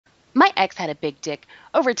My ex had a big dick,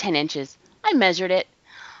 over 10 inches. I measured it.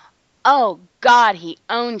 Oh, God, he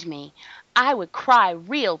owned me. I would cry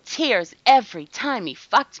real tears every time he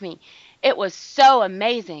fucked me. It was so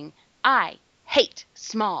amazing. I hate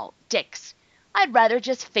small dicks. I'd rather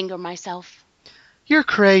just finger myself. You're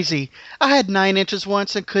crazy. I had 9 inches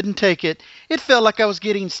once and couldn't take it. It felt like I was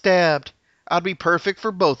getting stabbed. I'd be perfect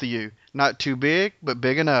for both of you. Not too big, but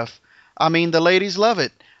big enough. I mean, the ladies love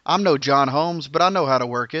it. I'm no John Holmes, but I know how to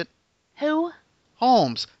work it. Who?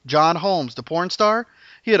 Holmes, John Holmes, the porn star,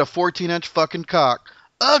 he had a 14-inch fucking cock.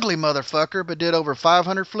 Ugly motherfucker, but did over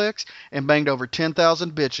 500 flicks and banged over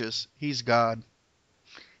 10,000 bitches. He's God.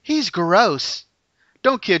 He's gross.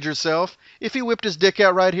 Don't kid yourself. If he whipped his dick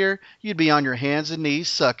out right here, you'd be on your hands and knees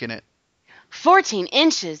sucking it. 14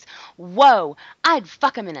 inches? Whoa, I'd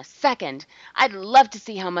fuck him in a second. I'd love to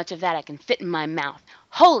see how much of that I can fit in my mouth.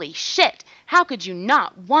 Holy shit, how could you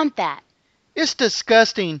not want that? It's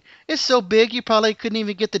disgusting. It's so big you probably couldn't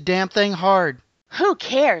even get the damn thing hard. Who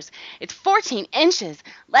cares? It's 14 inches.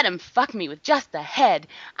 Let him fuck me with just the head.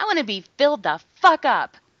 I want to be filled the fuck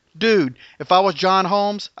up. Dude, if I was John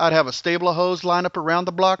Holmes, I'd have a stable of hoes lined up around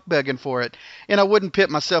the block begging for it. And I wouldn't pit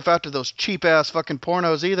myself out to those cheap ass fucking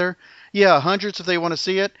pornos either. Yeah, hundreds if they want to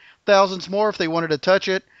see it, thousands more if they wanted to touch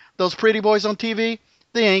it. Those pretty boys on TV,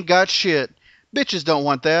 they ain't got shit. Bitches don't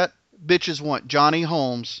want that. Bitches want Johnny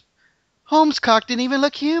Holmes. Holmes' cock didn't even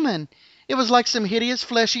look human. It was like some hideous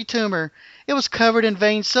fleshy tumor. It was covered in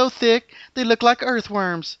veins so thick they looked like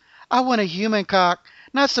earthworms. I want a human cock,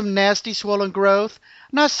 not some nasty swollen growth,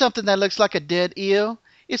 not something that looks like a dead eel.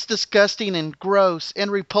 It's disgusting and gross and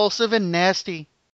repulsive and nasty.